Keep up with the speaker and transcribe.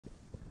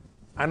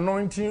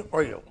anointing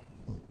oil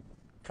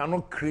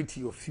cannot create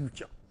your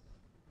future.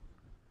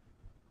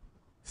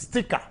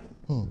 Sticker,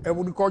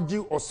 everybody call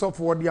you or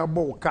software the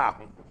above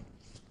car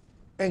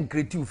and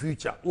create your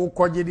future. O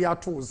call you the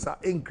tools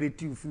and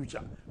create your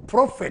future.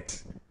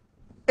 Prophet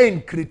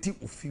and create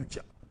your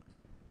future.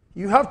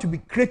 You have to be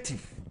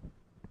creative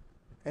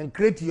and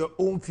create your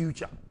own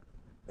future.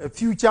 A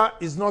future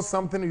is not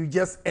something you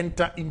just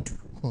enter into.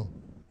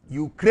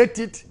 You create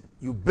it,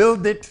 you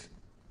build it,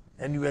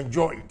 and you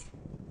enjoy it.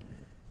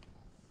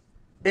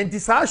 And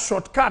this is a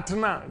shortcut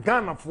now,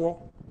 Ghana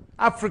for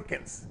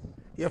Africans.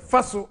 You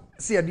first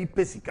see a deep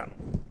pesican.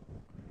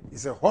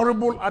 It's a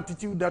horrible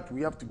attitude that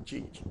we have to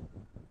change.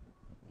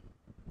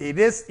 It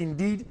is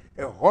indeed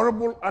a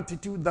horrible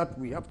attitude that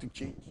we have to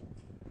change.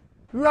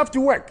 You have to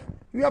work.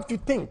 You have to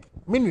think.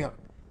 Meanwhile,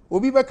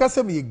 obi beka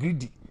say me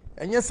greedy.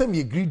 Enya say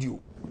me greedy.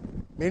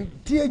 Men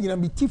tie nyina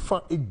me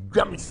tifa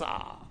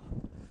edwamisa.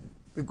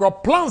 Because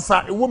plans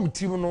are e wo me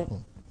tim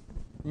no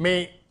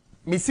me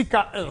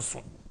sika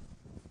enso.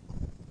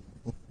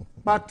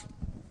 But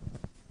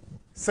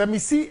say me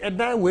see a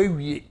dan we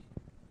wie.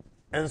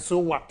 And so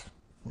what?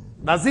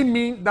 Does it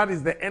mean that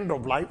is the end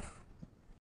of life?